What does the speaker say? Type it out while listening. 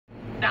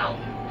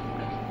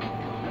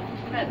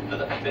And for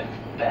the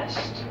fifth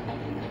best,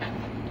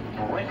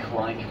 Brick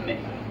Like Me.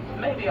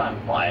 Maybe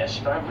I'm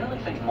biased, but I really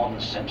think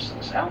Modern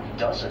Simpsons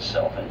outdoes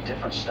itself in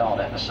different styled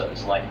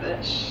episodes like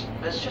this.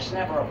 There's just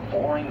never a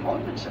boring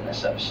moment in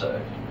this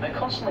episode. They're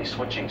constantly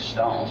switching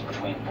styles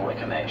between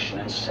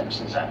Brickimation and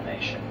Simpsons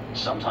animation,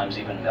 sometimes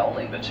even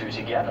melding the two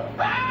together.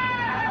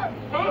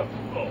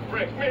 Oh,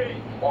 Brick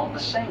Me! While at the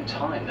same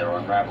time they're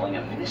unraveling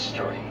a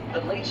mystery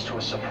that leads to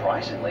a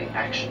surprisingly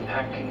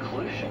action-packed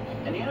conclusion.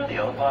 And you know the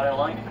other part I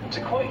like?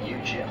 To quote you,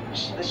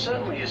 James, this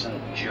certainly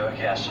isn't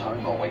jerk-ass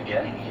Homer we're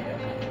getting here.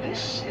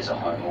 This is a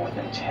Homer with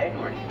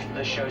integrity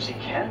that shows he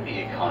can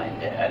be a kind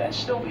dad and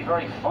still be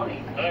very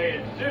funny. I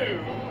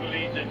assume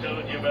Lisa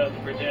told you about the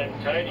pretend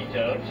tiny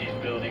town she's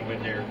building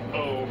with her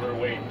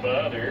overweight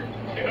father.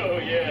 Oh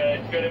yeah,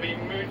 it's gonna be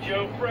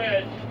mucho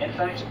fresh. In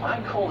fact,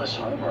 I'd call this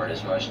Homer at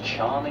his most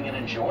charming and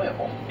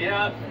enjoyable.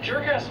 Yeah,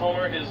 jerk-ass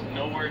Homer is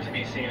nowhere to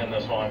be seen in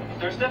this one.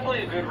 There's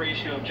definitely a good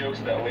ratio of jokes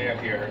that land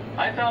here.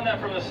 I found that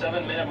from the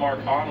 7-minute mark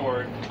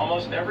onward,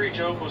 almost every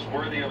joke was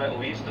worthy of at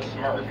least a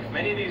smirk.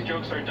 Many of these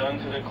jokes are done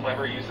through the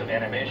clever use of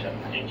animation.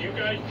 Did you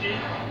guys see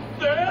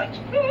that?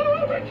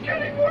 Oh, that's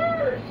getting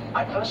worse!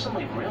 I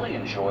personally really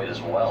enjoyed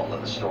as well that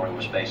the story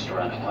was based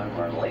around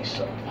Homer and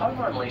Lisa.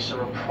 Homer and Lisa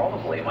are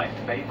probably my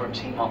favorite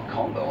team-up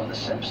combo in The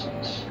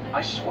Simpsons.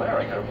 I swear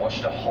I could have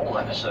watched a whole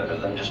episode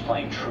of them just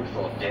playing Truth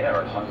or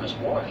Dare at Homer's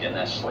work in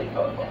their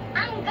sleepover.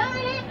 I'm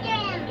going after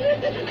him!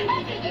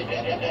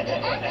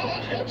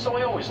 So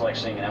I always like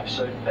seeing an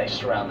episode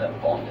based around their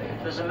bonding.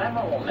 There's a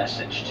memorable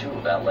message too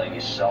about letting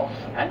yourself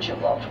and your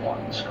loved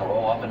ones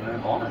grow up and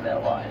move on in their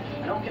life,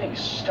 not getting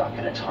stuck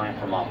in a time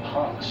from our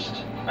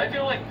past. I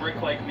feel like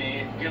Brick Like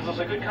Me gives us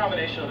a good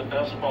combination of the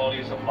best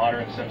qualities of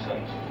modern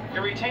Simpsons. It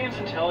retains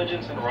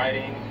intelligence in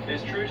writing,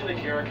 is true to the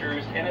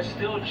characters, and is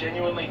still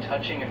genuinely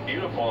touching and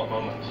beautiful at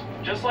moments,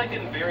 just like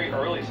in very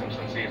early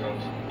Simpsons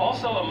seasons.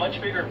 Also, a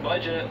much bigger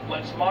budget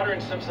lets modern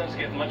Simpsons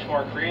get much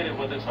more creative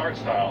with its art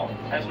style,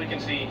 as we can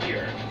see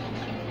here.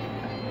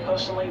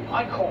 Personally,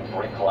 I call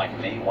Brick Like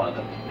Me one of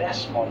the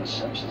best Modern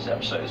Simpsons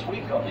episodes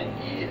we've gotten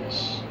in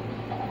years.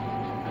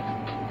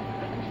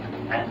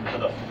 And for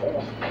the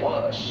fourth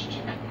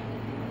worst,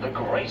 the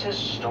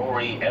greatest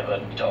story ever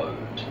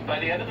dode. By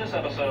the end of this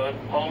episode,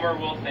 Homer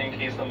will think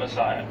he's the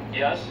Messiah.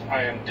 Yes,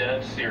 I am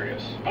dead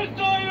serious.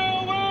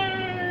 Messiah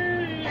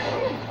away!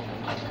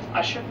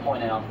 I should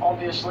point out,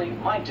 obviously,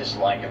 my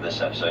dislike of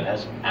this episode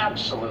has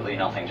absolutely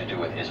nothing to do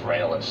with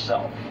Israel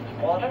itself.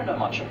 While I don't know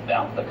much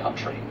about the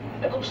country,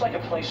 it looks like a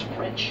place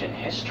rich in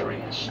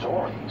history and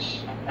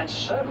stories, and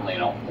certainly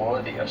not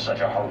worthy of such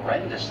a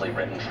horrendously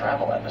written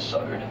travel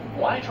episode.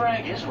 Why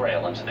drag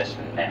Israel into this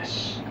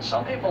mess?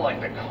 Some people like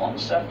the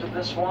concept of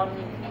this one,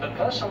 but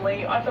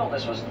personally, I felt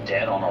this was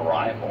dead on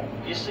arrival.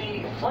 You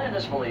see,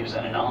 Flanders believes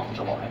in an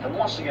afterlife and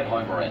wants to get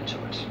Homer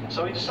into it,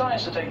 so he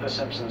decides to take The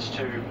Simpsons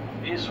to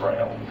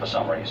Israel for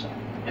some reason.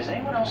 Is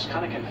anyone else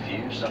kind of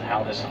confused on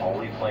how this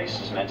holy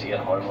place is meant to get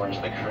Homer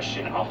into the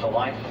Christian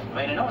afterlife? I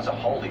mean, I know it's a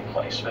holy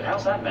place, but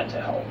how's that meant to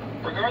help?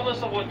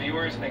 Regardless of what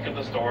viewers think of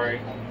the story,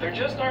 there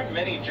just aren't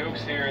many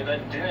jokes here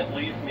that didn't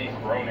leave me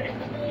groaning.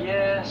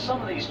 Yeah,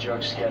 some of these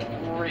jokes get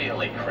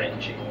really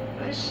cringy.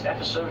 This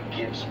episode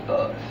gives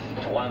birth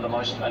to one of the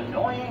most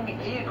annoying,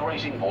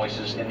 ear-grating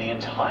voices in the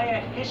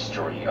entire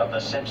history of The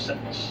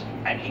Simpsons.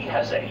 And he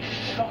has a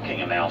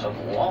shocking amount of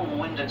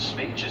long-winded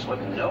speeches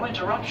with no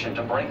interruption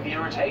to break the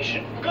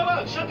irritation. Come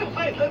on, shut your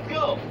face, let's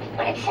go!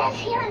 But it says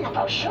here in the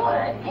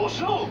brochure.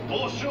 Brochure?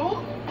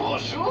 Brochure?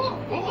 Brochure?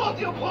 Who wrote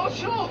your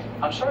brochure?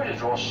 I'm sorry to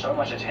draw so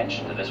much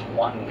attention to this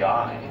one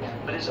guy,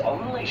 but his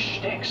only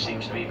shtick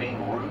seems to be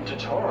being rude to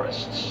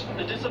tourists.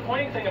 The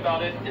disappointing thing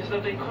about it is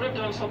that they could have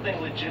done something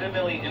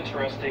legitimately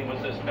interesting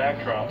with this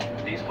backdrop.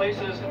 These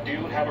places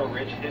do have a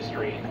rich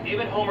history.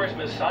 Even Homer's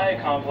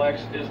Messiah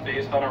complex is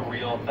based on a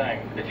real thing.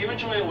 If you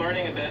enjoy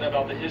learning a bit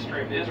about the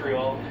history of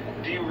Israel,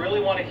 do you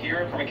really want to hear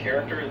it from a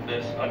character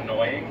this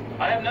annoying?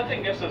 I have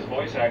nothing against his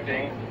voice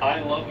acting. I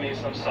love me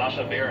some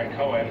Sacha Baron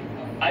Cohen.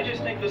 I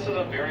just think this is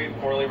a very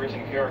poorly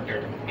written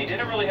character. He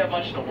didn't really have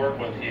much to work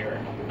with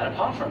here. And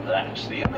apart from that, the only